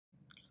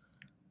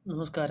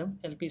നമസ്കാരം.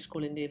 LP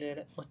school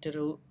ഇന്ത്യയിലെ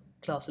മറ്റൊരു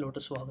ക്ലാസ്സിലോട്ട്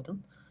സ്വാഗതം.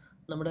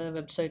 നമ്മുടെ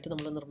വെബ്സൈറ്റ്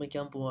നമ്മൾ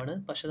നിർമ്മിക്കാൻ പോവാണ്.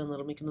 പക്ഷേ അത്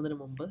നിർമ്മിക്കുന്നതിന്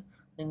മുമ്പ്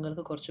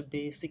നിങ്ങൾക്ക് കുറച്ച്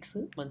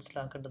ബേസിക്സ്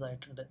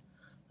മനസ്സിലാക്കേണ്ടതായിട്ടുണ്ട്.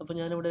 അപ്പോൾ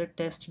ഞാനിവിടെ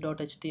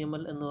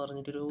test.html എന്ന്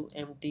പറഞ്ഞിട്ടൊരു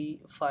empty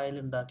ഫയൽ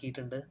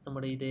ഉണ്ടാക്കിയിട്ടുണ്ട്.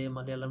 നമ്മുടെ ഇതേ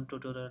മലയാളം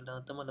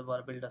ട്യൂട്ടോറിയലിനകത്ത് മലബാർ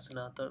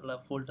ബിൽഡേഴ്സിനകത്തുള്ള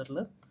ഫോൾഡറിൽ.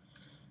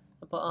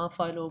 അപ്പോൾ ആ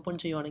ഫയൽ ഓപ്പൺ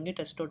ചെയ്യുവാണെങ്കിൽ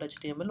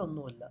test.html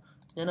ഒന്നുമില്ല.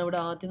 ഞാനവിടെ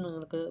ആദ്യം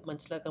നിങ്ങൾക്ക്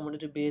മനസ്സിലാക്കാൻ വേണ്ടി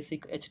ഒരു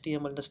ബേസിക്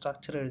HTMLൻ്റെ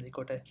സ്ട്രക്ചർ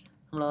എഴുതിക്കോട്ടെ.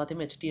 നമ്മൾ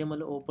ആദ്യം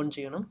HTML ഓപ്പൺ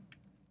ചെയ്യണം.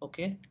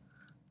 ഓക്കെ,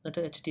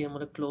 എന്നിട്ട്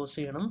HTML ക്ലോസ്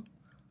ചെയ്യണം.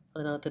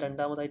 അതിനകത്ത്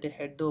രണ്ടാമതായിട്ട്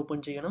ഹെഡ് ഓപ്പൺ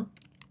ചെയ്യണം.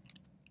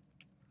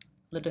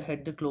 എന്നിട്ട്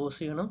ഹെഡ് ക്ലോസ്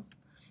ചെയ്യണം.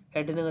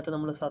 ഹെഡിനകത്ത്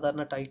നമ്മൾ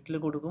സാധാരണ ടൈറ്റിൽ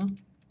കൊടുക്കും.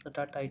 എന്നിട്ട്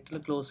ആ ടൈറ്റിൽ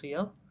ക്ലോസ്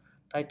ചെയ്യാം.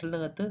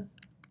 ടൈറ്റിലിനകത്ത്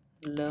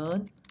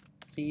ലേൺ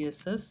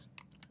CSS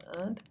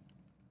ആൻഡ്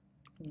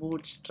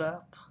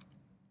ബൂട്ട്സ്ട്രാപ്പ്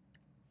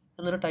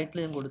എന്നൊരു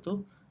ടൈറ്റിൽ ഞാൻ കൊടുത്തു.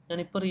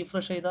 ഞാനിപ്പോൾ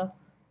റീഫ്രഷ് ചെയ്താൽ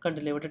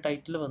കണ്ടില്ലേ, ഇവിടെ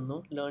ടൈറ്റിൽ വന്നു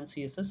learn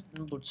CSS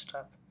and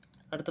bootstrap.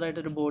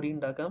 അടുത്തതായിട്ടൊരു body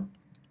ഉണ്ടാക്കാം.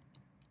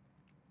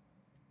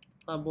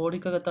 ആ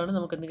ബോഡിക്കകത്താണ്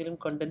നമുക്ക് എന്തെങ്കിലും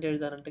കണ്ടൻറ്റ്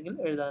എഴുതാനുണ്ടെങ്കിൽ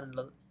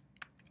എഴുതാനുള്ളത്.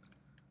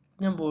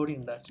 ഞാൻ ബോഡി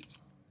ഉണ്ടാക്കി,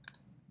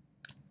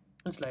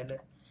 മനസ്സിലായില്ലേ?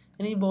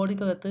 ഇനി ഈ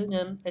ബോഡിക്കകത്ത്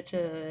ഞാൻ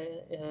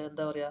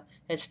എന്താ പറയുക,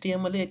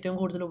 HTML ഏറ്റവും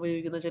കൂടുതൽ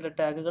ഉപയോഗിക്കുന്ന ചില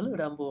ടാഗുകൾ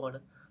ഇടാൻ പോവുകയാണ്.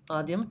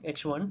 ആദ്യം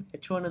H1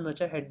 എന്ന്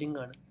വെച്ചാൽ ഹെഡിങ്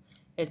ആണ്.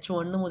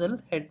 H1 മുതൽ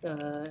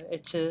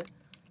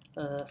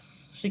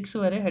H6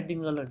 വരെ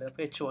ഹെഡിങ്ങുകളുണ്ട്.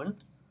 അപ്പോൾ H1.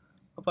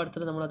 അപ്പോൾ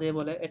അടുത്തത് നമ്മൾ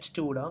അതേപോലെ H2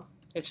 ഇടാം.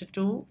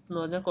 H2 എന്ന്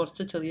പറഞ്ഞാൽ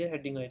കുറച്ച് ചെറിയ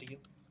ഹെഡിങ്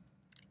ആയിരിക്കും.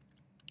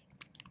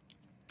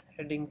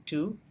 ഹെഡിങ്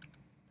 2.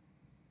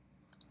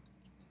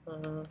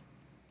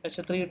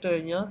 H3 ഇട്ട്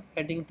കഴിഞ്ഞാൽ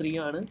ഹെഡിങ് 3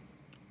 ആണ്.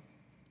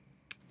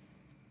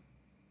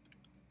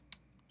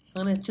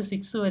 അങ്ങനെ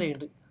H6 വരെ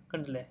ഉണ്ട്,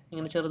 കണ്ടില്ലേ?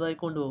 ഇങ്ങനെ ചെറുതായി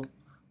കൊണ്ടുപോകും.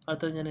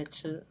 അടുത്തത് ഞാൻ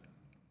H4,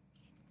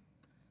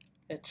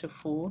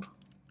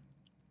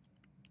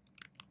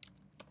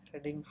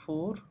 heading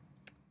 4,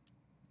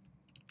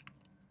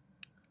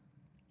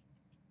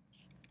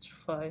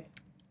 H5,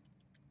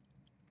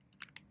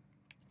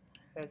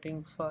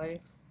 heading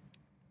 5,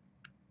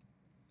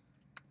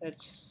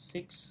 H6,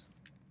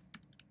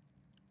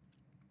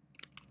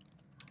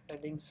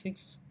 heading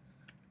 6.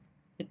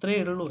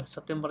 ഇത്രയേ ഉള്ളൂ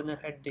സത്യം പറഞ്ഞ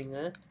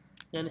ഹെഡിങ്.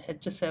 ഞാൻ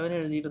H7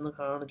 എഴുതിയിരുന്നു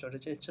കാണിച്ചോട്ടെ.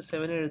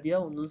 H7 എഴുതിയാൽ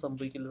ഒന്നും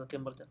സംഭവിക്കില്ല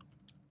സത്യം പറഞ്ഞാൽ.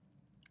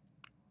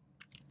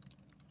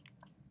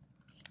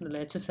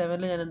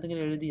 H7 ഞാൻ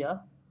എന്തെങ്കിലും എഴുതിയാൽ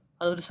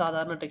അതൊരു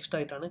സാധാരണ ടെക്സ്റ്റ്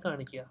ആയിട്ടാണ്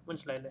കാണിക്കുക,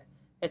 മനസ്സിലായില്ലേ?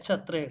 H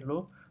അത്രയേ ഉള്ളൂ.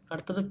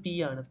 അടുത്തത് P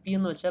ആണ്. P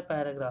എന്ന് വെച്ചാൽ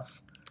paragraph.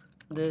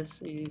 This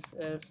is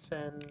A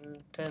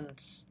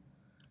sentence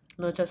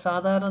എന്ന് വെച്ചാൽ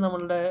സാധാരണ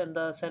നമ്മളുടെ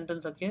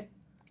സെൻറ്റൻസ് ഒക്കെ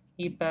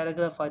ഈ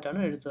പാരഗ്രാഫ് ആയിട്ടാണ്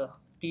എഴുതുക.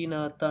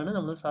 Pനകത്താണ്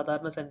നമ്മൾ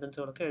സാധാരണ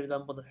സെൻറ്റൻസുകളൊക്കെ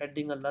എഴുതാൻ പോകുന്നത്,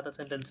 ഹെഡിങ് അല്ലാത്ത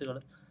സെൻറ്റൻസുകൾ,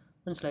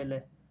 മനസ്സിലായില്ലേ?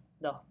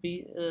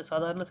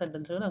 സാധാരണ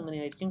സെൻറ്റൻസുകൾ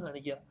അങ്ങനെയായിരിക്കും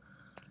കാണിക്കുക.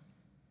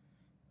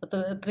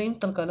 അത്രയും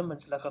തൽക്കാലം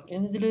മനസ്സിലാക്കാം.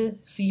 ഇതിൽ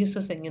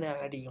CSS എങ്ങനെ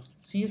ആഡ് ചെയ്യും?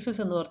 CSS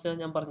എന്ന് പറഞ്ഞാൽ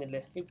ഞാൻ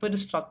പറഞ്ഞില്ലേ, ഇപ്പോൾ ഒരു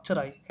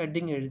സ്ട്രക്ചറായി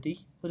ഹെഡിങ് എഴുതി,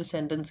 ഒരു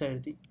സെൻറ്റൻസ്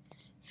എഴുതി.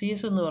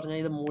 CS എന്ന് പറഞ്ഞാൽ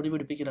ഇത് മൂടി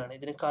പിടിപ്പിക്കലാണ്.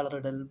 ഇതിന് കളർ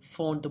ഇടൽ,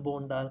 ഫോണ്ട്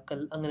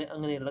ബോണ്ടാക്കൽ,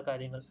 അങ്ങനെയുള്ള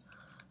കാര്യങ്ങൾ.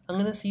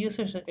 അങ്ങനെ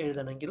CSS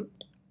എഴുതണമെങ്കിൽ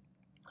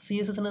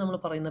CSSന് നമ്മൾ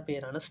പറയുന്ന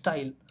പേരാണ്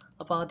സ്റ്റൈൽ.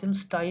 അപ്പോൾ ആദ്യം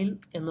സ്റ്റൈൽ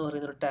എന്ന്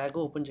പറയുന്നൊരു ടാഗ്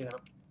ഓപ്പൺ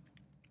ചെയ്യണം,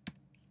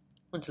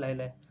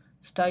 മനസ്സിലായില്ലേ?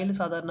 സ്റ്റൈൽ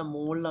സാധാരണ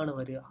മുകളിലാണ്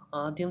വരിക,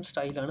 ആദ്യം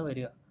സ്റ്റൈലാണ്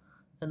വരിക.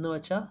 എന്ന്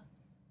വെച്ചാൽ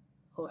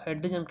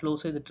ഹെഡ് ഞാൻ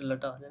ക്ലോസ് ചെയ്തിട്ടില്ല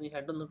കേട്ടോ. ഞാൻ ഈ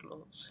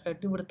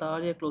ഹെഡ് ഇവിടെ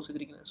താഴെയാണ് ക്ലോസ്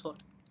ചെയ്തിരിക്കുന്നത്. സോറി,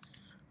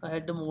 ആ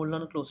ഹെഡ്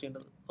മുകളിലാണ് ക്ലോസ്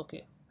ചെയ്യേണ്ടത്. ഓക്കെ,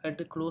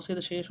 ഹെഡ് ക്ലോസ്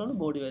ചെയ്ത ശേഷമാണ്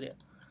ബോഡി വരിക.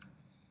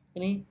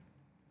 ഇനി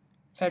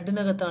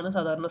ഹെഡിനകത്താണ്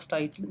സാധാരണ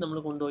സ്റ്റൈൽ നമ്മൾ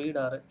കൊണ്ടുപോയി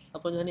ഇടാറ്.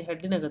 അപ്പോൾ ഞാൻ ഈ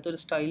ഹെഡിനകത്ത് ഒരു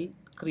സ്റ്റൈൽ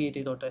ക്രിയേറ്റ്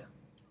ചെയ്തോട്ടെ.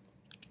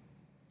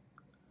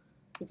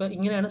 ഇപ്പോൾ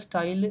ഇങ്ങനെയാണ്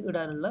സ്റ്റൈൽ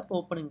ഇടാനുള്ള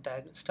opening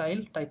tag. Style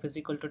type is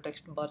equal to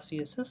text bar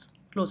CSS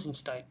closing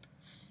style.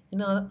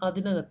 ഇനി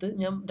അതിനകത്ത്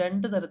ഞാൻ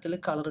രണ്ട് തരത്തിൽ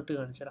കളർ ഇട്ട്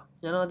കാണിച്ചു തരാം.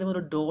 ഞാൻ ആദ്യം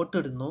ഒരു ഡോട്ട്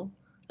ഇടുന്നു,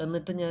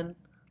 എന്നിട്ട് ഞാൻ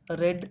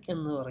റെഡ്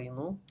എന്ന്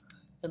പറയുന്നു,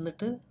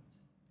 എന്നിട്ട്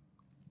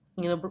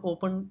ഇങ്ങനെ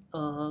ഓപ്പൺ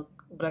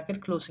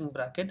ബ്രാക്കറ്റ് ക്ലോസിംഗ്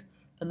ബ്രാക്കറ്റ്,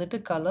 എന്നിട്ട്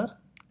കളർ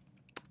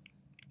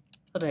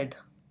റെഡ്.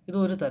 ഇത്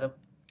ഒരു തരം.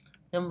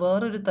 ഞാൻ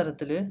വേറൊരു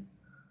തരത്തിൽ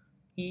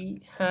ഈ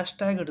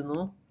ഹാഷ്ടാഗ് ഇടുന്നു,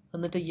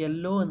 എന്നിട്ട്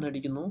യെല്ലോ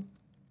എന്നടിക്കുന്നു,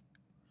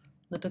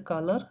 എന്നിട്ട്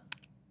കളർ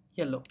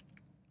യെല്ലോ.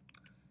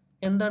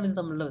 എന്താണ് ഇത്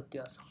തമ്മിലുള്ള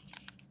വ്യത്യാസം?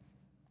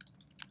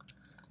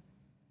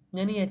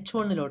 ഞാൻ ഈ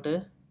H1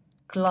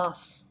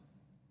 ക്ലാസ്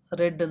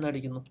റെഡ്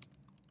എന്നടിക്കുന്നു.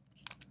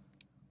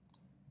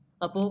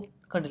 അപ്പോൾ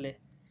കണ്ടില്ലേ,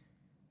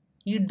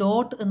 ഈ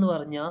ഡോട്ട് എന്ന്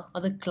പറഞ്ഞാൽ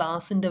അത്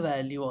ക്ലാസിൻ്റെ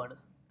വാല്യൂ ആണ്.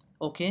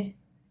 ഓക്കെ,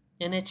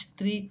 ഞാൻ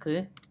H3ക്ക്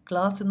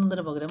ക്ലാസ്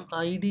എന്നതിന് പകരം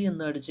ID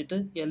എന്ന് അടിച്ചിട്ട്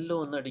യെല്ലോ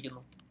എന്ന്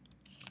അടിക്കുന്നു.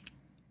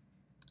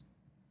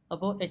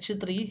 അപ്പോൾ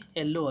H3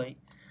 യെല്ലോ ആയി.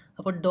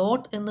 അപ്പോൾ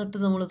ഡോട്ട് എന്നിട്ട്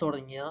നമ്മൾ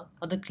തുടങ്ങിയാൽ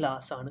അത്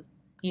ക്ലാസ് ആണ്.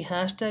 ഈ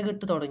ഹാഷ്ടാഗ്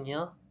ഇട്ട്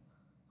തുടങ്ങിയാൽ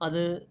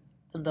അത്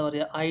എന്താ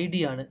പറയുക, ID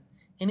ആണ്.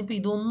 ഇനിയിപ്പോൾ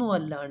ഇതൊന്നും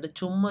അല്ലാണ്ട്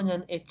ചുമ്മാ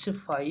ഞാൻ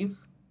H5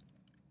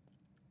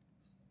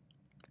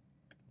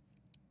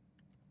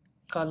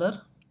 കളർ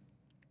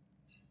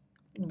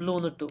ബ്ലൂ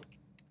എന്നിട്ടു.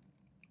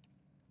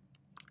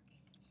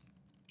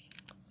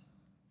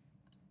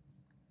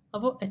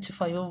 അപ്പോൾ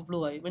H5 ബ്ലൂ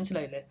ആയി,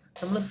 മനസ്സിലായില്ലേ?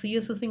 നമ്മൾ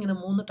CSS ഇങ്ങനെ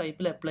 3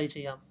 ടൈപ്പിൽ അപ്ലൈ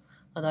ചെയ്യാം.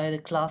 അതായത്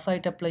ക്ലാസ്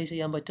ആയിട്ട് അപ്ലൈ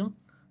ചെയ്യാൻ പറ്റും,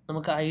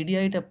 നമുക്ക് ഐ ഡി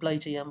ആയിട്ട് അപ്ലൈ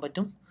ചെയ്യാൻ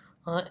പറ്റും.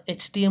 ആ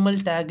HTML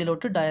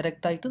ടാഗിലോട്ട്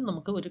ഡയറക്റ്റായിട്ട്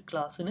നമുക്ക് ഒരു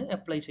ക്ലാസ്സിന്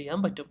അപ്ലൈ ചെയ്യാൻ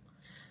പറ്റും.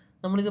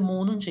 നമ്മളിത്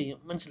മൂന്നും ചെയ്യും,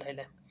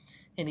 മനസ്സിലായില്ലേ?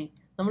 ഇനി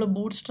നമ്മൾ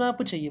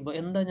ബൂട്ട്സ്ട്രാപ്പ് ചെയ്യുമ്പോൾ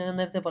എന്താ, ഞാൻ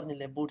നേരത്തെ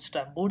പറഞ്ഞില്ലേ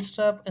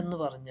ബൂട്ട്സ്ട്രാപ്പ് എന്ന്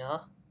പറഞ്ഞാൽ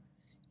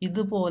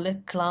ഇതുപോലെ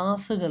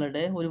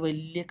ക്ലാസ്സുകളുടെ ഒരു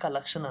വലിയ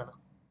കളക്ഷനാണ്,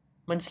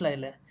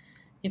 മനസ്സിലായില്ലേ?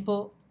 ഇപ്പോൾ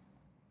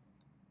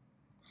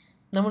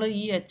നമ്മൾ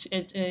ഈ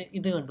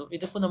ഇത് കണ്ടു,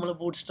 ഇതിപ്പോൾ നമ്മൾ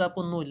ബൂട്ട്സ്ട്രാപ്പ്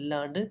ഒന്നും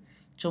ഇല്ലാണ്ട്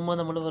ചുമ്മാ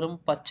നമ്മൾ വെറും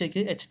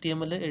പച്ചയ്ക്ക്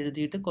HTML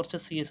എഴുതിയിട്ട് കുറച്ച്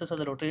CSS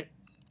അതിലോട്ട്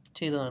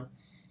ചെയ്തതാണ്.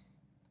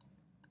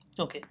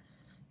 ഓക്കെ,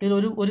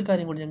 ഇതിലൊരു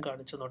കാര്യം കൂടി ഞാൻ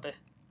കാണിച്ചു നോട്ടെ.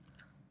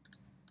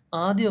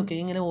 ആദ്യമൊക്കെ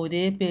ഇങ്ങനെ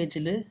ഒരേ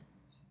പേജിൽ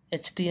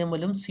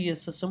HTMLും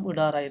CSSഉം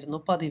ഇടാറായിരുന്നു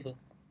പതിവ്.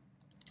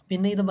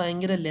 പിന്നെ ഇത്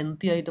ഭയങ്കര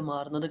ലെങ്തി ആയിട്ട്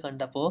മാറുന്നത്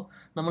കണ്ടപ്പോൾ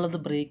നമ്മളത്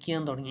ബ്രേക്ക്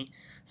ചെയ്യാൻ തുടങ്ങി.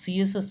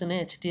 CSSനെ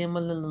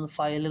HTMLിൽ നിന്ന്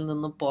ഫയലിൽ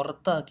നിന്ന്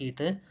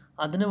പുറത്താക്കിയിട്ട്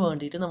അതിന്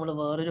വേണ്ടിയിട്ട് നമ്മൾ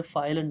വേറൊരു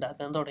ഫയൽ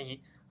ഉണ്ടാക്കാൻ തുടങ്ങി.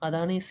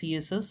 അതാണ് ഈ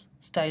CSS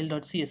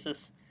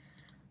style.css.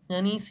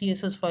 ഞാൻ ഈ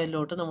CSS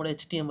ഫയലിലോട്ട് നമ്മുടെ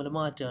HTML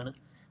മാറ്റുകയാണ്.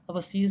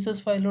 അപ്പോൾ CSS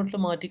ഫയലിലോട്ട്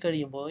മാറ്റി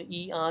കഴിയുമ്പോൾ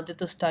ഈ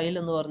ആദ്യത്തെ സ്റ്റൈൽ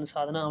എന്ന് പറഞ്ഞ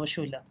സാധനം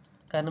ആവശ്യമില്ല.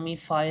 കാരണം ഈ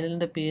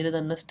ഫയലിൻ്റെ പേര്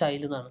തന്നെ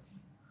സ്റ്റൈൽ എന്നാണ്,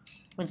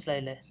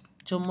 മനസ്സിലായില്ലേ?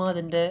 ചുമ്മാ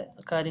അതിൻ്റെ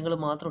കാര്യങ്ങൾ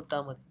മാത്രം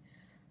ഇട്ടാൽ മതി.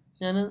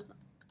 ഞാൻ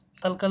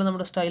തൽക്കാലം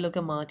നമ്മുടെ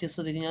സ്റ്റൈലൊക്കെ മാറ്റിയ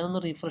സ്ഥിതിക്ക് ഞാനൊന്ന്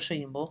റീഫ്രഷ്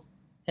ചെയ്യുമ്പോൾ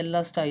എല്ലാ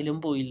സ്റ്റൈലും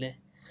പോയില്ലേ?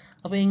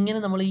 അപ്പോൾ എങ്ങനെ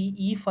നമ്മൾ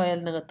ഈ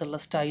ഫയലിനകത്തുള്ള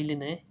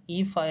സ്റ്റൈലിനെ ഈ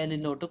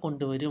ഫയലിലോട്ട്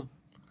കൊണ്ടുവരും?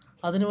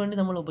 അതിനുവേണ്ടി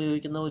നമ്മൾ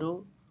ഉപയോഗിക്കുന്ന ഒരു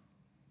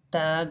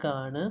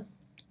ടാഗാണ്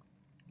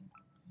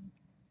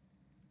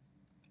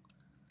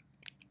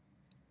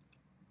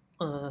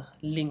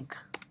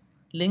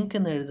ലിങ്ക്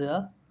എന്ന് എഴുതുക.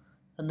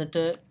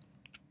 എന്നിട്ട്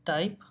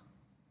ടൈപ്പ്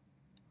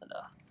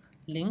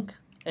ലിങ്ക്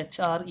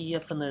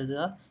HREF എന്ന്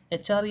എഴുതുക.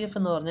 HREF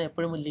എന്ന് പറഞ്ഞാൽ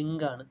എപ്പോഴും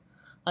ലിങ്കാണ്.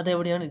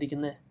 അതെവിടെയാണ്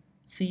ഇരിക്കുന്നത്?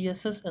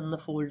 CSS എന്ന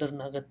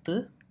ഫോൾഡറിനകത്ത്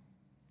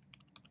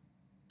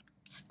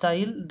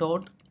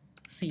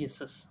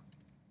style.css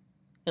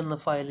എന്ന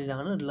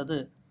ഫയലിലാണ് ഉള്ളത്.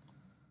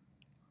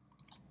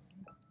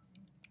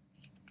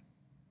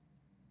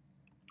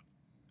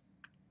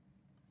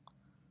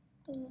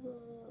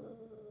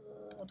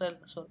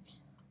 സോറി,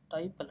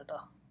 ടൈപ്പ് അല്ലട്ടാ,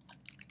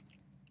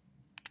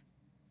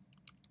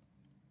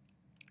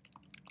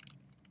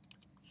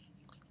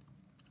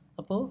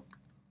 അപ്പോൾ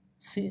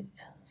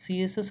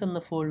CSS എന്ന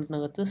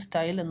ഫോൾഡറിനകത്ത്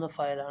സ്റ്റൈൽ എന്ന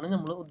ഫയലാണ്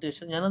നമ്മൾ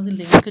ഉദ്ദേശിച്ചത്. ഞാനത്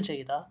ലിങ്ക്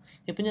ചെയ്താൽ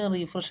ഇപ്പം ഞാൻ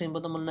റീഫ്രഷ്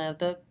ചെയ്യുമ്പോൾ നമ്മൾ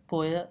നേരത്തെ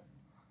പോയ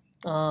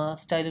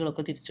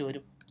സ്റ്റൈലുകളൊക്കെ തിരിച്ചു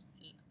വരും.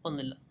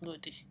 ഒന്നില്ല, എന്ത്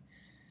പറ്റി?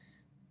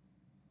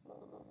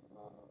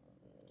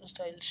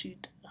 Style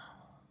sheet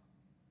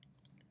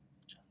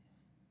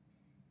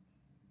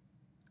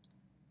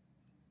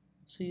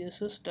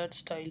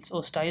CSS.styles.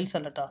 സ്റ്റൈൽസ്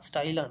അല്ലട്ടാ,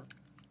 സ്റ്റൈലാണ്,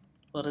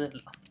 വെറുതെ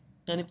അല്ല.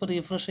 ഞാനിപ്പോൾ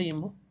റീഫ്രഷ്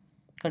ചെയ്യുമ്പോൾ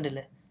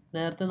കണ്ടില്ലേ,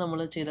 നേരത്തെ നമ്മൾ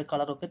ചെയ്ത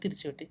കളറൊക്കെ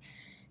തിരിച്ചു കിട്ടി.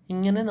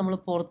 ഇങ്ങനെ നമ്മൾ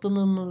പുറത്തു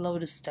നിന്നുള്ള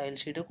ഒരു സ്റ്റൈൽ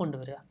ഷീറ്റ്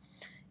കൊണ്ടുവരിക.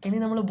 ഇനി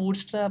നമ്മൾ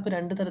ബൂട്ട്സ്ട്രാപ്പ്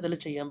രണ്ട് തരത്തിൽ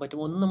ചെയ്യാൻ പറ്റും.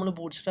 ഒന്ന്, നമ്മൾ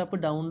ബൂട്ട്സ്ട്രാപ്പ്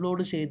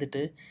ഡൗൺലോഡ്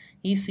ചെയ്തിട്ട്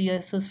ഈ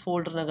CSS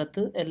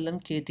ഫോൾഡറിനകത്ത് എല്ലാം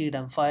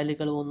കയറ്റിയിടാം,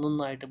 ഫയലുകൾ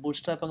ഒന്നൊന്നായിട്ട്.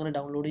 ബൂട്ട്സ്ട്രാപ്പ് അങ്ങനെ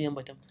ഡൗൺലോഡ് ചെയ്യാൻ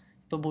പറ്റും.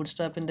 ഇപ്പോൾ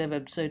ബൂട്ട്സ്ട്രാപ്പിൻ്റെ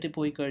വെബ്സൈറ്റിൽ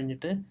പോയി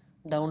കഴിഞ്ഞിട്ട്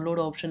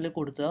ഡൗൺലോഡ് ഓപ്ഷനിൽ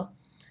കൊടുത്താൽ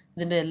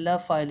ഇതിൻ്റെ എല്ലാ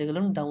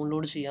ഫയലുകളും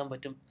ഡൗൺലോഡ് ചെയ്യാൻ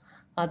പറ്റും.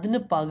 അതിന്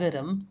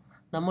പകരം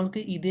നമ്മൾക്ക്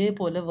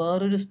ഇതേപോലെ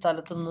വേറൊരു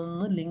സ്ഥലത്ത്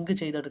നിന്ന് ലിങ്ക്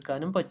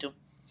ചെയ്തെടുക്കാനും പറ്റും.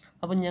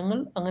 അപ്പം ഞങ്ങൾ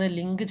അങ്ങനെ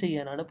ലിങ്ക്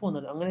ചെയ്യാനാണ്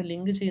പോകുന്നത്. അങ്ങനെ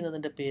ലിങ്ക്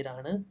ചെയ്യുന്നതിൻ്റെ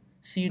പേരാണ്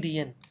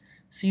CDN.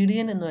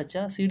 CDN എന്ന്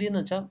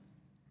വെച്ചാൽ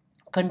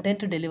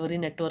കണ്ടൻറ്റ് ഡെലിവറി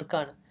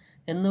നെറ്റ്വർക്കാണ്.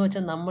 എന്ന്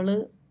വെച്ചാൽ നമ്മൾ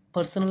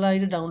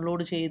പേഴ്സണലായിട്ട്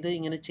ഡൗൺലോഡ് ചെയ്ത്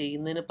ഇങ്ങനെ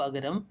ചെയ്യുന്നതിന്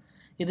പകരം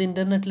ഇത്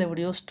ഇൻ്റർനെറ്റിൽ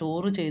എവിടെയോ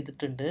സ്റ്റോർ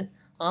ചെയ്തിട്ടുണ്ട്.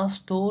 ആ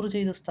സ്റ്റോർ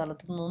ചെയ്ത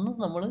സ്ഥലത്ത് നിന്ന്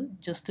നമ്മൾ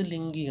ജസ്റ്റ്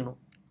ലിങ്ക് ചെയ്യണം.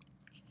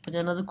 അപ്പോൾ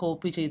ഞാനത്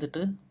കോപ്പി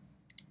ചെയ്തിട്ട്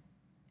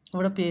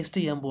ഇവിടെ പേസ്റ്റ്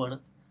ചെയ്യാൻ പോവാണ്.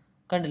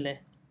 കണ്ടില്ലേ,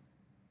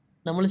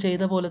 നമ്മൾ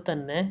ചെയ്ത പോലെ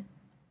തന്നെ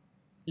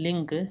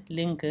link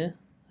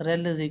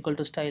rel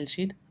 = style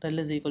sheet,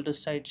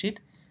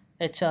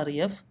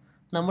 href.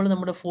 നമ്മൾ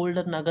നമ്മുടെ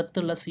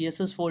ഫോൾഡറിനകത്തുള്ള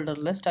CSS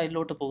ഫോൾഡറിലെ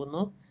സ്റ്റൈലിലോട്ട്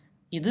പോകുന്നു.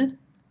 ഇത്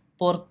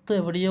പുറത്ത്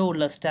എവിടെയോ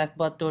ഉള്ള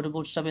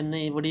stack.bootstrap എന്ന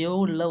എവിടെയോ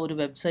ഉള്ള ഒരു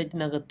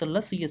വെബ്സൈറ്റിനകത്തുള്ള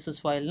CSS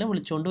ഫയലിനെ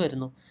വിളിച്ചുകൊണ്ട്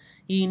വരുന്നു.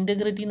 ഈ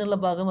ഇൻ്റഗ്രിറ്റി എന്നുള്ള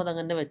ഭാഗം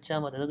അതങ്ങനെ വെച്ചാൽ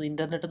മതി. അത്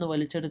ഇൻ്റർനെറ്റിൽ നിന്ന്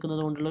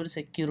വലിച്ചെടുക്കുന്നത് കൊണ്ടുള്ള ഒരു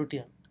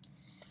സെക്യൂരിറ്റിയാണ്.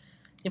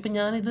 ഇപ്പം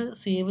ഞാനിത്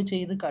സേവ്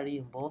ചെയ്ത്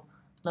കഴിയുമ്പോൾ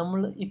നമ്മൾ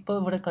ഇപ്പോൾ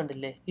ഇവിടെ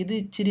കണ്ടില്ലേ, ഇത്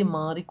ഇച്ചിരി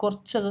മാറി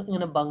കുറച്ച്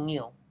ഇങ്ങനെ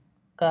ഭംഗിയാവും.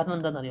 കാരണം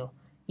എന്താണെന്നറിയോ?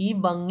 ഈ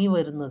ഭംഗി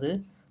വരുന്നത്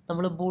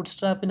നമ്മൾ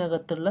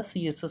ബൂട്ട്സ്ട്രാപ്പിനകത്തുള്ള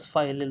CSS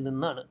ഫയലിൽ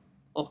നിന്നാണ്.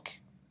 ഓക്കെ,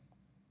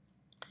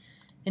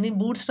 ഇനി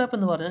ബൂട്ട്സ്ട്രാപ്പ്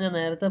എന്ന് പറഞ്ഞാൽ ഞാൻ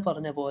നേരത്തെ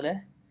പറഞ്ഞ പോലെ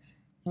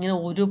ഇങ്ങനെ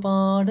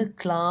ഒരുപാട്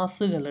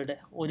ക്ലാസ്സുകളുടെ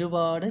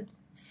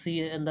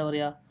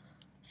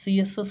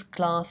CSS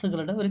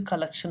ക്ലാസ്സുകളുടെ ഒരു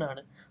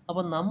കളക്ഷനാണ്.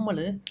 അപ്പോൾ നമ്മൾ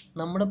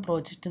നമ്മുടെ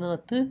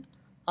പ്രോജക്റ്റിനകത്ത്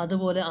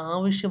അതുപോലെ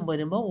ആവശ്യം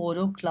വരുമ്പോൾ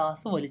ഓരോ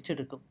ക്ലാസ്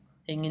വലിച്ചെടുക്കും.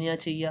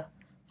 എങ്ങനെയാണ് ചെയ്യുക?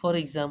 ഫോർ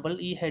എക്സാമ്പിൾ,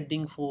 ഈ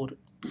ഹെഡിങ് 4,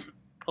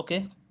 ഓക്കെ,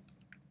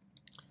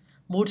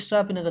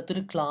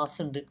 ബൂട്ട്സ്ട്രാപ്പിനകത്തൊരു ക്ലാസ്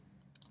ഉണ്ട്.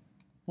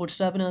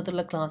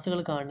 ബൂട്ട്സ്ട്രാപ്പിനകത്തുള്ള ക്ലാസ്സുകൾ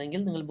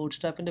കാണണമെങ്കിൽ നിങ്ങൾ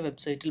ബൂട്ട്സ്ട്രാപ്പിൻ്റെ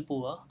വെബ്സൈറ്റിൽ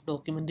പോവുക,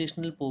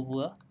 ഡോക്യുമെൻറ്റേഷനിൽ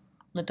പോവുക,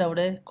 എന്നിട്ട്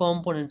അവിടെ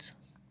കോമ്പോണൻറ്റ്സ്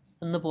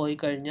എന്ന് പോയി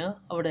കഴിഞ്ഞാൽ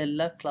അവിടെ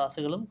എല്ലാ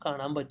ക്ലാസ്സുകളും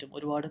കാണാൻ പറ്റും.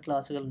 ഒരുപാട്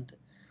ക്ലാസ്സുകളുണ്ട്.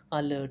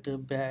 അലേർട്ട്,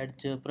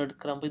 ബാഡ്ജ്, ബ്രെഡ്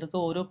ക്രംബ്, ഇതൊക്കെ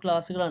ഓരോ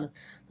ക്ലാസ്സുകളാണ്.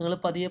 നിങ്ങൾ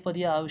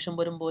പതിയെ ആവശ്യം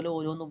വരും പോലെ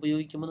ഓരോന്ന്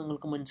ഉപയോഗിക്കുമ്പോൾ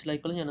നിങ്ങൾക്ക്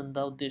മനസ്സിലായിക്കോളും ഞാൻ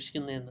എന്താ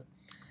ഉദ്ദേശിക്കുന്നതെന്ന്.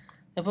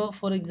 അപ്പോൾ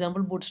ഫോർ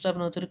എക്സാമ്പിൾ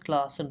ബൂട്ട്സ്ട്രാപ്പിനകത്തൊരു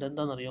ക്ലാസ് ഉണ്ട്,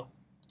 എന്താണെന്നറിയോ?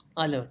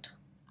 അലേർട്ട്.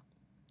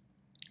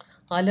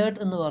 അലേർട്ട്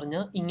എന്ന്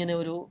പറഞ്ഞാൽ ഇങ്ങനെ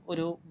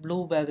ഒരു ബ്ലൂ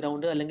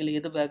ബാക്ക്ഗ്രൗണ്ട് അല്ലെങ്കിൽ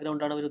ഏത്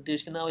ബാക്ക്ഗ്രൗണ്ടാണ് അവർ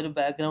ഉദ്ദേശിക്കുന്നത് ആ ഒരു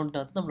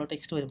ബാക്ക്ഗ്രൗണ്ടിനകത്ത് നമ്മൾ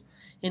ടെക്സ്റ്റ് വരും.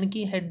 എനിക്ക്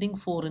ഈ ഹെഡിങ്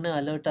 4നെ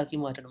അലേർട്ടാക്കി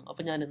മാറ്റണം.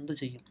 അപ്പോൾ ഞാൻ എന്ത്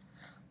ചെയ്യും?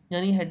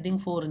 ഞാൻ ഈ ഹെഡിങ്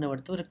 4നെ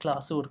എടുത്ത് ഒരു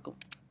ക്ലാസ് കൊടുക്കും.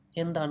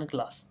 എന്താണ്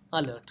ക്ലാസ്?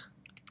 അലേർട്ട്.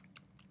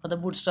 അത്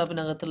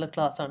ബൂട്ട്സ്ട്രാപ്പിനകത്തുള്ള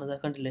ക്ലാസ്സാണ്, ഇത്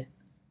കണ്ടില്ലേ?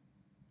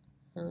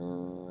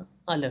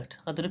 അലേർട്ട്,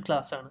 അതൊരു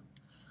ക്ലാസ്സാണ്.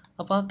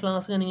 അപ്പോൾ ആ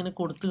ക്ലാസ് ഞാനിങ്ങനെ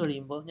കൊടുത്തു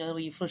കഴിയുമ്പോൾ ഞാൻ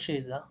റീഫ്രഷ്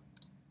ചെയ്താൽ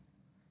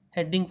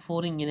ഹെഡിങ്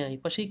 4 ഇങ്ങനെയായി.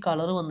 പക്ഷേ ഈ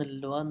കളർ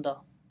വന്നില്ലല്ലോ. അതെന്താ?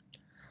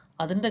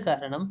 അതിൻ്റെ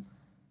കാരണം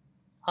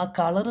ആ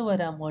കളർ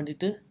വരാൻ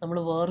വേണ്ടിയിട്ട് നമ്മൾ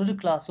വേറൊരു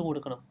ക്ലാസ്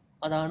കൊടുക്കണം.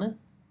 അതാണ്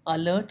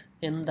അലേർട്ട്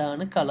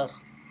എന്താണ് കളർ.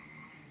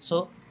 സോ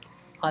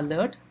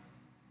അലേർട്ട്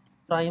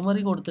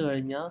പ്രൈമറി കൊടുത്തു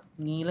കഴിഞ്ഞാൽ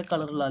നീല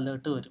കളറുള്ള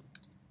അലേർട്ട് വരും.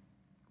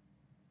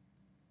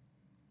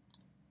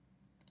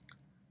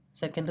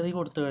 സെക്കൻഡറി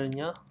കൊടുത്തു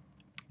കഴിഞ്ഞാൽ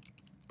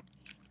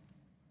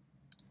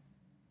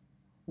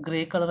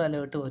ഗ്രേ കളർ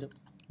അലേർട്ട് വരും.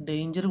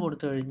 ഡേഞ്ചർ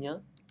കൊടുത്തു കഴിഞ്ഞാൽ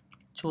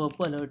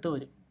ചുവപ്പ് അലേർട്ട്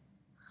വരും.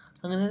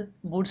 അങ്ങനെ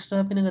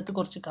ബൂട്ട്സ്ട്രാപ്പിനകത്ത്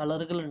കുറച്ച്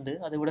കളറുകളുണ്ട്,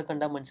 അതിവിടെ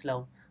കണ്ടാൽ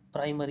മനസ്സിലാവും.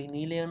 പ്രൈമറി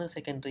നീലയാണ്,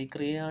 സെക്കൻഡറി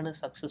ഗ്രേ ആണ്,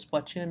 സക്സസ്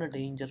പച്ചയാണ്,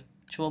 ഡേഞ്ചർ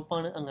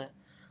ചുവപ്പാണ്.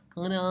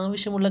 അങ്ങനെ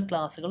ആവശ്യമുള്ള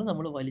ക്ലാസ്സുകൾ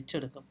നമ്മൾ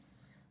വലിച്ചെടുക്കും.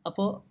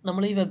 അപ്പോൾ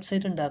നമ്മൾ ഈ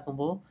വെബ്സൈറ്റ്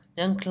ഉണ്ടാക്കുമ്പോൾ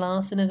ഞാൻ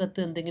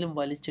ക്ലാസ്സിനകത്ത് എന്തെങ്കിലും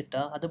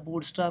വലിച്ചിട്ടാൽ അത്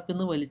ബൂട്ട്സ്ട്രാപ്പിൽ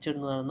നിന്ന്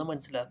വലിച്ചിടുന്നതാണെന്ന്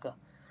മനസ്സിലാക്കുക.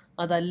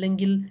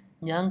 അതല്ലെങ്കിൽ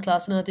ഞാൻ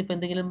ക്ലാസ്സിനകത്ത് ഇപ്പോൾ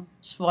എന്തെങ്കിലും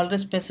വളരെ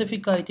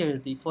സ്പെസിഫിക് ആയിട്ട്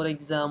എഴുതി, ഫോർ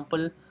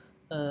എക്സാമ്പിൾ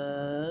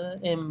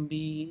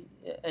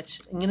MBH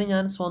ഇങ്ങനെ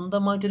ഞാൻ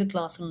സ്വന്തമായിട്ടൊരു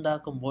ക്ലാസ്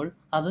ഉണ്ടാക്കുമ്പോൾ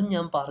അതും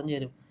ഞാൻ പറഞ്ഞു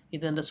തരും.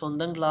 ഇതെൻ്റെ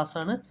സ്വന്തം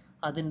ക്ലാസ്സാണ്,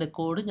 അതിൻ്റെ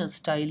കോഡ് ഞാൻ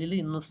സ്റ്റൈലിൽ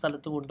ഇന്ന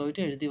സ്ഥലത്ത്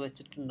കൊണ്ടുപോയിട്ട് എഴുതി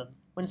വെച്ചിട്ടുണ്ടെന്ന്.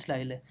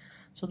 മനസ്സിലായില്ലേ?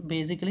 സോ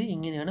ബേസിക്കലി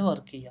ഇങ്ങനെയാണ്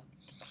വർക്ക് ചെയ്യുക.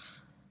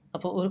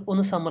 അപ്പോൾ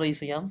ഒന്ന്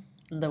സമ്മറൈസ് ചെയ്യാം.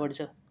 എന്താ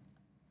പഠിച്ചത്?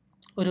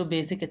 ഒരു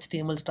ബേസിക്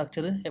HTML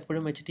സ്ട്രക്ചർ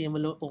എപ്പോഴും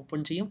HTML ഓപ്പൺ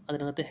ചെയ്യും.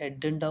 അതിനകത്ത്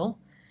ഹെഡ് ഉണ്ടാവും.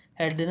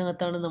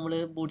 ഹെഡിനകത്താണ് നമ്മൾ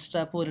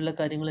ബൂട്ട്സ്ട്രാപ്പ് പോലുള്ള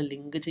കാര്യങ്ങൾ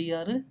ലിങ്ക്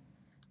ചെയ്യാറ്.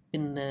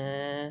 പിന്നെ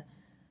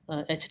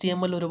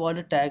HTML ഒരുപാട്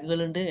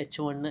ടാഗുകളുണ്ട്,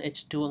 H1,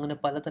 H2 അങ്ങനെ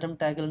പലതരം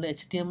ടാഗുകളുണ്ട്.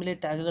 HTML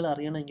ടാഗുകൾ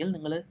അറിയണമെങ്കിൽ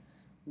നിങ്ങൾ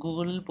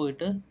ഗൂഗിളിൽ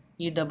പോയിട്ട്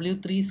ഈ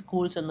W3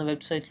 സ്കൂൾസ് എന്ന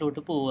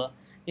വെബ്സൈറ്റിലോട്ട് പോവുക.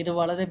 ഇത്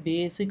വളരെ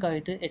ബേസിക്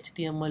ആയിട്ട്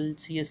HTML,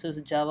 CSS,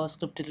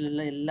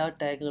 ജാവാസ്ക്രിപ്റ്റിലുള്ള എല്ലാ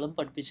ടാഗുകളും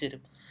പഠിപ്പിച്ചു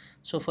തരും.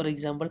 സോ ഫോർ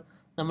എക്സാമ്പിൾ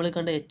നമ്മൾ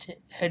കണ്ട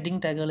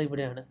ഹെഡിങ് ടാഗുകൾ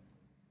ഇവിടെയാണ്,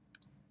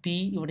 P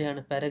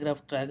ഇവിടെയാണ്,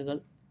 പാരഗ്രാഫ് ടാഗുകൾ,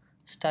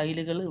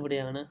 സ്റ്റൈലുകൾ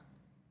ഇവിടെയാണ്,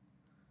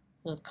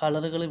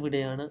 കളറുകൾ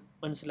ഇവിടെയാണ്.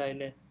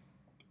 മനസ്സിലായില്ലേ?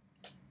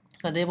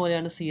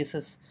 അതേപോലെയാണ്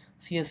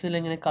CSSൽ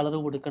എങ്ങനെ കളർ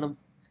കൊടുക്കണം,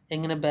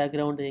 എങ്ങനെ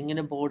ബാക്ക്ഗ്രൗണ്ട്,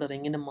 എങ്ങനെ ബോർഡർ,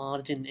 എങ്ങനെ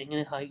മാർജിൻ,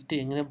 എങ്ങനെ ഹൈറ്റ്,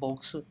 എങ്ങനെ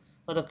ബോക്സ്,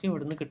 അതൊക്കെ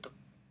ഇവിടുന്ന് കിട്ടും.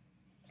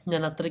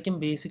 ഞാൻ അത്രയ്ക്കും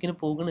ബേസിക്കിന്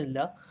പോകുന്നില്ല,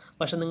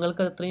 പക്ഷെ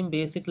നിങ്ങൾക്ക് അത്രയും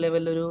ബേസിക്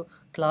ലെവലിലൊരു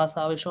ക്ലാസ്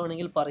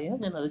ആവശ്യമാണെങ്കിൽ പറയാം,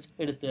 ഞാൻ അത്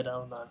എടുത്തു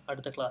തരാവുന്നതാണ്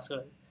അടുത്ത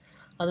ക്ലാസ്സുകളിൽ.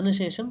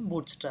 അതിനുശേഷം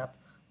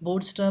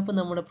ബൂട്ട്സ്ട്രാപ്പ്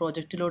നമ്മുടെ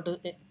പ്രോജക്റ്റിലോട്ട്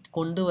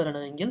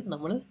കൊണ്ടുവരണമെങ്കിൽ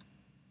നമ്മൾ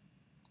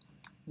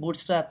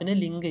ബൂട്ട്സ്ട്രാപ്പിനെ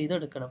ലിങ്ക്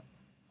ചെയ്തെടുക്കണം.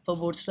 അപ്പോൾ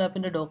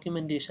ബൂട്ട്സ്ട്രാപ്പിൻ്റെ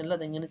ഡോക്യുമെൻറ്റേഷനിൽ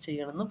അതെങ്ങനെ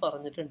ചെയ്യണമെന്ന്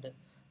പറഞ്ഞിട്ടുണ്ട്.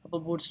 അപ്പോൾ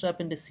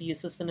ബൂട്ട്സ്ട്രാപ്പിൻ്റെ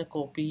CSSനെ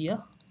കോപ്പി ചെയ്യുക,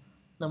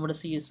 നമ്മുടെ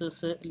CSS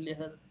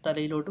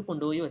തലയിലോട്ട്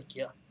കൊണ്ടുപോയി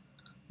വയ്ക്കുക.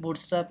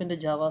 ബൂട്ട്സ്ട്രാപ്പിൻ്റെ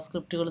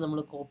ജാവാസ്ക്രിപ്റ്റുകൾ നമ്മൾ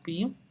കോപ്പി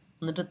ചെയ്യും,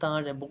 എന്നിട്ട്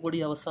താഴെ ബോഡി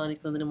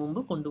അവസാനിക്കുന്നതിന് മുമ്പ്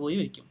കൊണ്ടുപോയി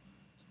വയ്ക്കും.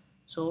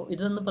 സോ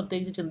ഇതൊന്നും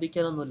പ്രത്യേകിച്ച്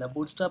ചിന്തിക്കാനൊന്നുമില്ല.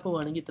 ബൂട്ട്സ്ട്രാപ്പ്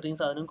വേണമെങ്കിൽ ഇത്രയും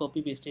സാധനം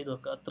കോപ്പി പേസ്റ്റ് ചെയ്ത്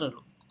വെക്കുക, അത്രേ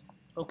ഉള്ളൂ.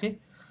 ഓക്കെ.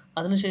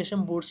 അതിനുശേഷം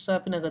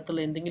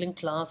ബൂട്ട്സ്ട്രാപ്പിനകത്തുള്ള എന്തെങ്കിലും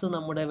ക്ലാസ്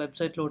നമ്മുടെ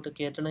വെബ്സൈറ്റിലോട്ട്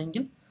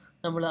കയറ്റണമെങ്കിൽ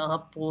നമ്മൾ ആ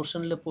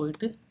പോർഷനിൽ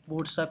പോയിട്ട്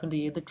ബൂട്ട്സ്ട്രാപ്പിൻ്റെ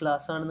ഏത്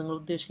ക്ലാസ്സാണ് നിങ്ങൾ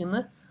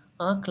ഉദ്ദേശിക്കുന്നത്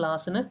ആ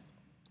ക്ലാസ്സിനെ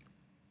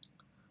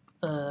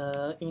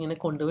ഇങ്ങനെ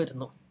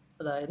കൊണ്ടുവരുന്നു.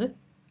 അതായത്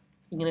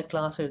ഇങ്ങനെ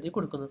ക്ലാസ് എഴുതി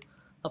കൊടുക്കുന്നു.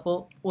 അപ്പോൾ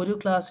ഒരു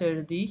ക്ലാസ്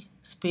എഴുതി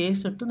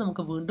സ്പേസ് ഇട്ട്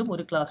നമുക്ക് വീണ്ടും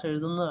ഒരു ക്ലാസ്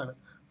എഴുതുന്നതാണ്.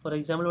 ഫോർ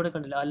എക്സാമ്പിൾ ഇവിടെ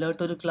കണ്ടില്ല,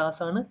 അലേർട്ട് ഒരു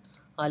ക്ലാസ്സാണ്,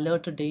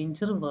 അലേർട്ട്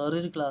ഡേഞ്ചർ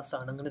വേറൊരു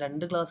ക്ലാസ്സാണ്. അങ്ങനെ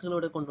 2 ക്ലാസ്സുകൾ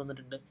ഇവിടെ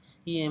കൊണ്ടുവന്നിട്ടുണ്ട്.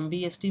 ഈ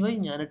MBSTY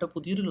ഞാനിട്ട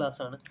പുതിയൊരു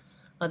ക്ലാസ്സാണ്.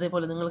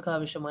 അതേപോലെ നിങ്ങൾക്ക്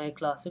ആവശ്യമായ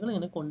ക്ലാസ്സുകൾ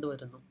ഇങ്ങനെ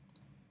കൊണ്ടുവരുന്നു.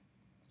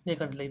 ഇതേ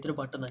കണ്ടില്ല, ഇതൊരു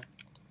ബട്ടണായി.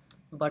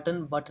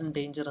 ബട്ടൺ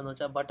ഡേഞ്ചർ എന്ന്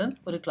വെച്ചാൽ ബട്ടൺ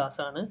ഒരു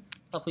ക്ലാസ്സാണ്.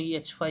 അപ്പോൾ ഈ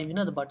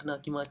H5നെ അത്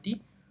ബട്ടണാക്കി മാറ്റി.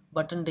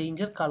 ബട്ടൺ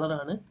ഡേഞ്ചർ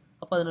കളറാണ്,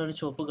 അപ്പോൾ അതിനൊരു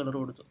ചുവപ്പ് കളർ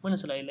കൊടുത്തു.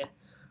 മനസ്സിലായില്ലേ?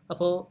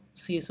 അപ്പോൾ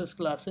CSS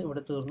ക്ലാസ്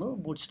ഇവിടെ തീർന്നു,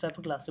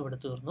 ബൂട്ട്സ്ട്രാപ്പ് ക്ലാസ് ഇവിടെ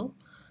തീർന്നു.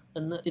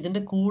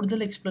 ഇതിൻ്റെ കൂടുതൽ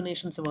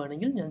എക്സ്പ്ലനേഷൻസ്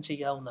വേണമെങ്കിൽ ഞാൻ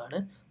ചെയ്യാവുന്നതാണ്.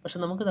 പക്ഷെ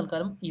നമുക്ക്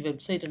തൽക്കാലം ഈ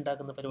വെബ്സൈറ്റ്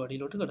ഉണ്ടാക്കുന്ന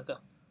പരിപാടിയിലോട്ട് കിടക്കാം.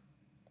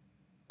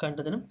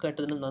 കണ്ടതിനും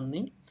കേട്ടതിനും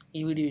നന്ദി.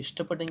 ഈ വീഡിയോ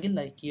ഇഷ്ടപ്പെട്ടെങ്കിൽ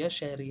ലൈക്ക് ചെയ്യുക,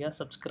 ഷെയർ ചെയ്യുക,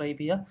 സബ്സ്ക്രൈബ്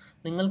ചെയ്യുക.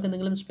 നിങ്ങൾക്ക്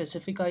എന്തെങ്കിലും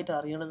സ്പെസിഫിക് ആയിട്ട്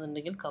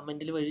അറിയണമെന്നുണ്ടെങ്കിൽ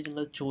കമൻറ്റിൽ വഴി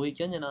നിങ്ങൾ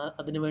ചോദിക്കുക, ഞാൻ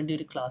അതിനുവേണ്ടി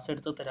ഒരു ക്ലാസ്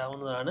എടുത്ത്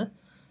തരാവുന്നതാണ്.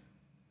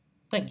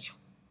 Thank you.